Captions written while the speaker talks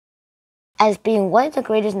as being one of the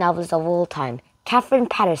greatest novelists of all time, Katherine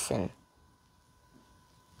Paterson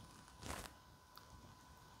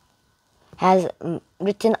has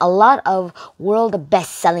written a lot of world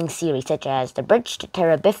best-selling series such as The Bridge to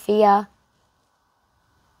Terabithia,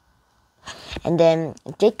 and then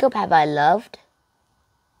Jacob Have I Loved,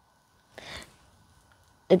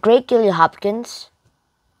 The Great Gilly Hopkins,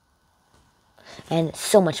 and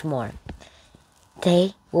so much more.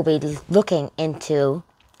 Today we'll be looking into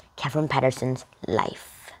Katherine Paterson's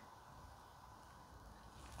life.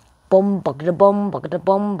 Bum buckada bum buckada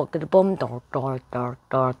bum buckada bum, dark dark dark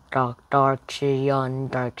dark dark dark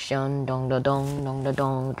shun dong da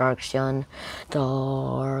dong dark shun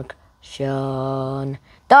dark shun.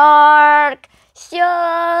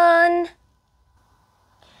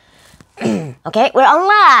 Okay, we're on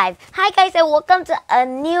live. Hi guys, and welcome to a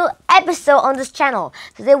new episode on this channel.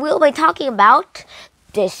 Today we'll be talking about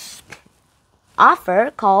this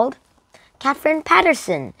author called Katherine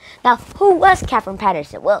Paterson. Now, who was Katherine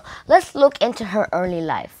Paterson? Well, let's look into her early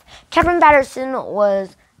life. Katherine Paterson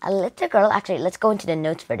was a little girl. Actually, let's go into the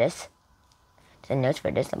notes for this. Let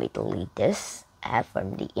me delete this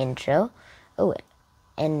from the intro. Oh,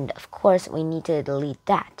 and of course, we need to delete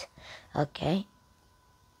that. Okay.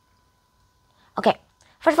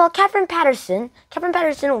 First of all, Katherine Paterson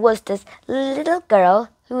was this little girl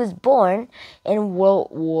who was born in World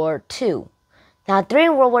War II. Now,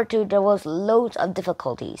 during World War II, there was loads of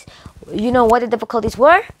difficulties. You know what the difficulties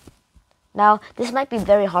were? Now, this might be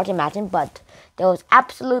very hard to imagine, but there was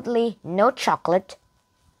absolutely no chocolate.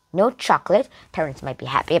 No chocolate. Parents might be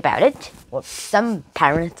happy about it. Or some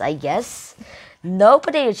parents, I guess. No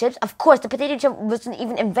potato chips. Of course, the potato chip wasn't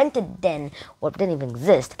even invented then. Or it didn't even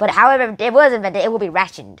exist. But however it was invented, it will be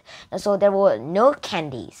rationed. And so there were no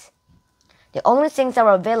candies. The only things that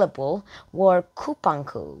were available were coupon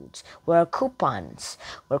codes, were coupons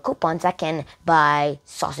that can buy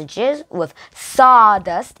sausages with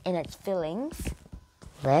sawdust in its fillings,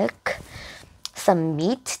 like some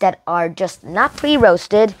meat that are just not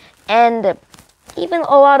pre-roasted, and even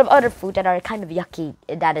a lot of other food that are kind of yucky,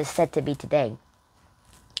 that is said to be today.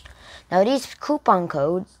 Now these coupon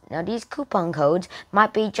codes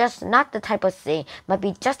might be just not the type of thing,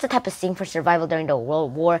 for survival during the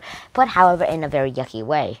World War, but however in a very yucky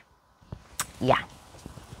way. Yeah.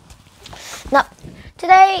 Now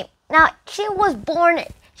she was born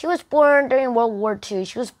during World War II.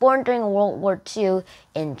 She was born during World War II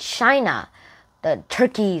in China, the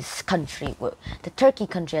Turkey country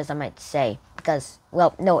as I might say, because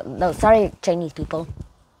no, sorry Chinese people.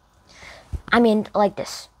 I mean like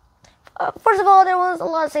this. First of all, there was a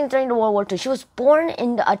lot of things during the World War II. She was born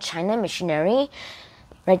in a China missionary,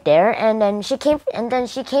 right there, and then she came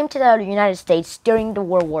to the United States during the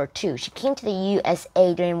World War II. She came to the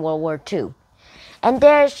USA during World War II, and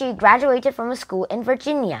there she graduated from a school in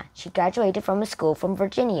Virginia.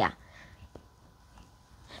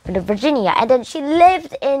 And then she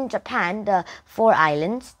lived in Japan, the four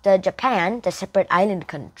islands, the separate island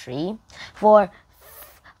country, for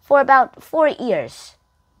about 4 years.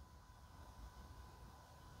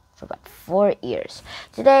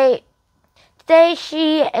 Today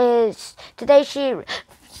she is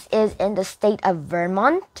in the state of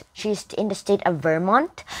Vermont. She's in the state of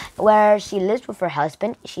Vermont, where she lives with her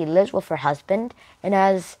husband. And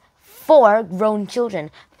has 4 grown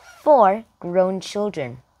children.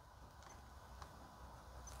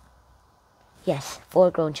 Yes,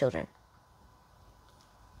 4 grown children.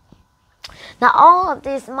 Now, all of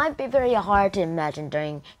this might be very hard to imagine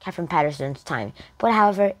during Katherine Paterson's time, but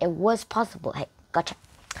however, it was possible. Hey, gotcha.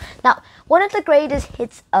 Now, one of the greatest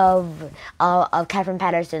hits of Katherine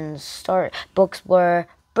Paterson's books were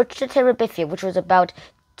Bridge to Terabithia, which was about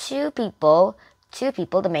two people,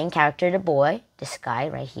 the main character, the boy, this guy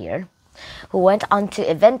right here, who went on to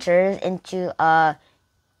adventures into a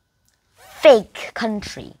fake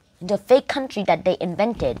country. That they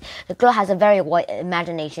invented. The girl has a very wide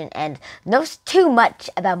imagination and knows too much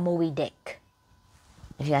about Moby Dick,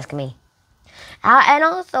 if you ask me. And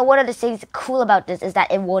also, one of the things cool about this is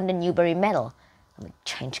that it won the Newbery Medal. Let me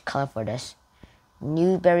change color for this.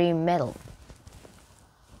 Newbery Medal.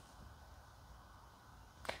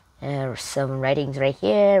 There's some writings right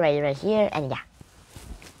here, and yeah.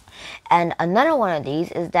 And another one of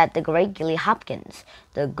these is that the Great Gilly Hopkins.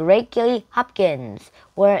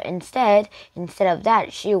 Where instead of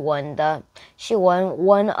that, she won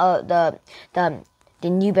one of the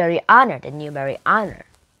Newbery Honor. And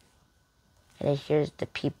then here's the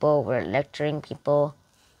people. We're lecturing people.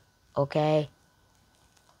 Okay.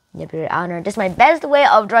 Newbery Honor. This is my best way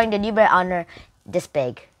of drawing the Newbery Honor this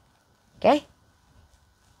big. Okay.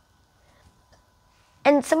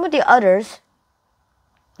 And some of the others,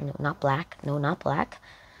 no, not black.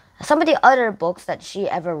 Some of the other books that she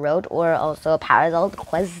ever wrote were also Parallel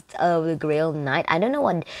Quest of the Grail Knight. I don't know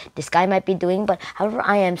what this guy might be doing, but however,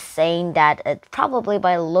 I am saying that it probably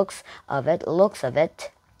by looks of it, it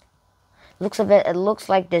looks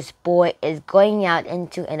like this boy is going out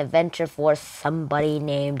into an adventure for somebody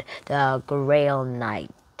named the Grail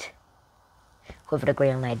Knight. Whoever the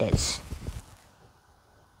Grail Knight is.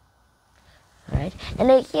 Alright, and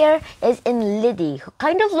then here is in Liddy, who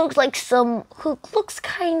kind of looks like who looks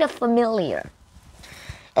kind of familiar.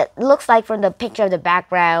 It looks like from the picture of the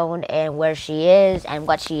background and where she is and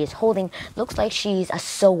what she is holding, looks like she's a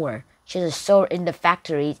sewer. She's a sewer in the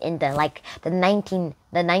factories in the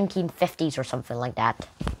 1950s or something like that.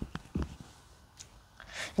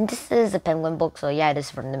 And this is a penguin book, so yeah, this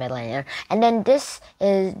is from the millennium. And then this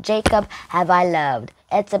is Jacob Have I Loved.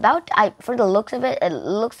 It's about, for the looks of it, it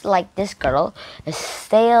looks like this girl is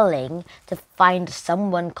sailing to find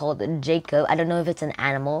someone called Jacob. I don't know if it's an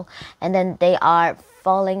animal. And then they are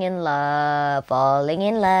falling in love.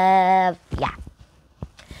 Yeah.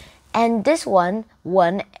 And this one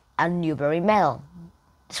won a Newbery Medal.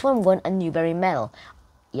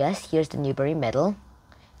 Yes, here's the Newbery Medal.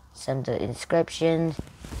 Some of the inscriptions.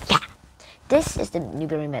 Yeah, this is the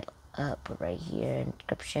Newbery Medal. Put right here,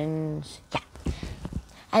 inscriptions. Yeah,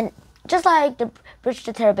 and just like the Bridge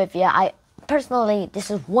to Terabithia, I personally,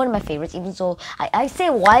 this is one of my favorites. Even so, I say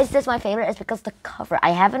why is this my favorite? It's because the cover.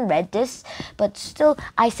 I haven't read this, but still,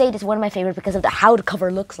 I say this is one of my favorites because of how the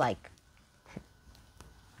cover looks like.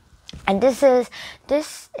 And this is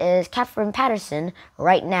Katherine Patterson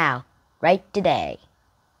right now, right today.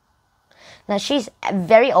 Now, she's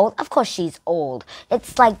very old. Of course, she's old.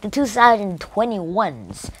 It's like the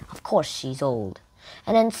 2021s. Of course, she's old.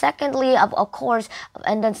 And then secondly,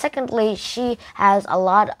 she has a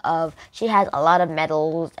lot of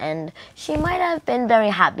medals, and she might have been very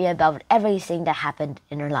happy about everything that happened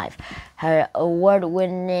in her life. Her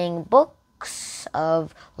award-winning books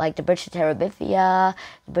of like the Bridge to Terabithia,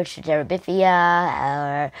 or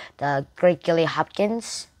the Great Gilly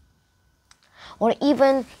Hopkins, or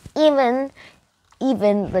even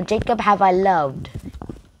the Jacob Have I Loved.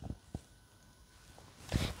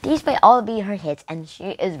 These may all be her hits, and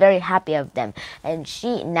she is very happy of them. And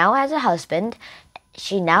she now has a husband.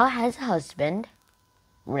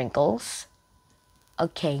 Wrinkles, a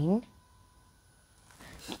cane,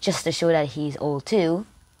 just to show that he's old too.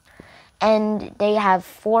 And they have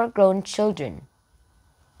 4 grown children.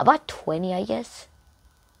 About 20, I guess.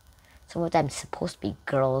 Some of them supposed to be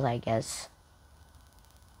girls, I guess.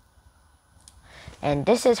 And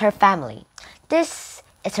this is her family. This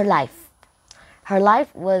is her life. Her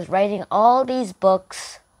life was writing all these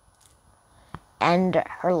books, and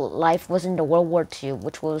her life was in the World War II,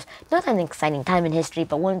 which was not an exciting time in history,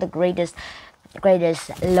 but one of the greatest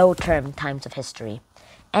low-term times of history.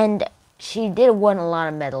 And she did win a lot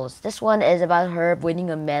of medals. This one is about her winning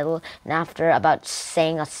a medal and after about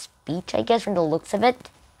saying a speech, I guess, from the looks of it.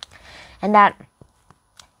 And that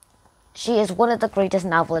she is one of the greatest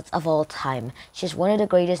novelists of all time. She's one of the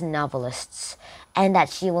greatest novelists. And that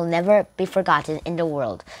she will never be forgotten in the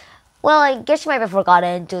world. Well, I guess she might be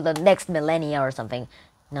forgotten to the next millennia or something.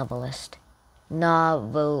 Novelist.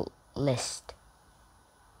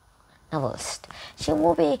 She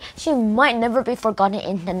might never be forgotten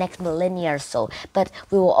in the next millennia or so. But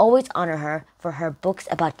we will always honor her for her books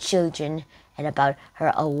about children and about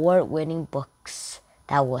her award-winning books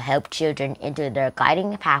that will help children into their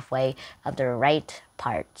guiding pathway of the right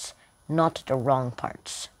parts, not the wrong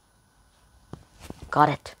parts. Got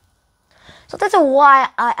it? So that's why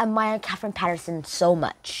I admire Katherine Patterson so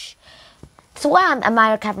much.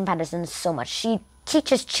 She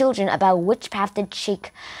teaches children about which path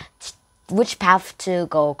to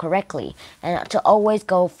go correctly, and to always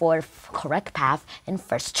go for the correct path in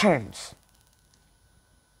first turns.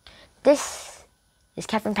 This is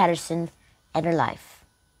Katherine Patterson and her life.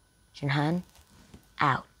 Junhan,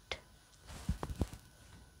 out.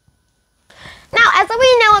 Now, as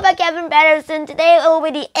we know about Katherine Patterson, today will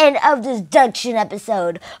be the end of this Junction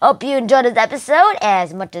episode. Hope you enjoyed this episode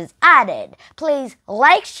as much as I did. Please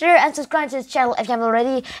like, share, and subscribe to this channel if you haven't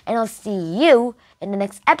already. And I'll see you in the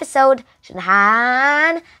next episode.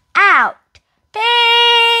 Junhan, out.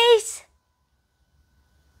 Peace!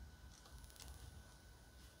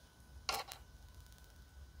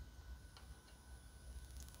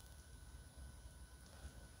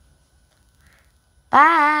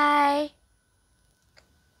 Bye.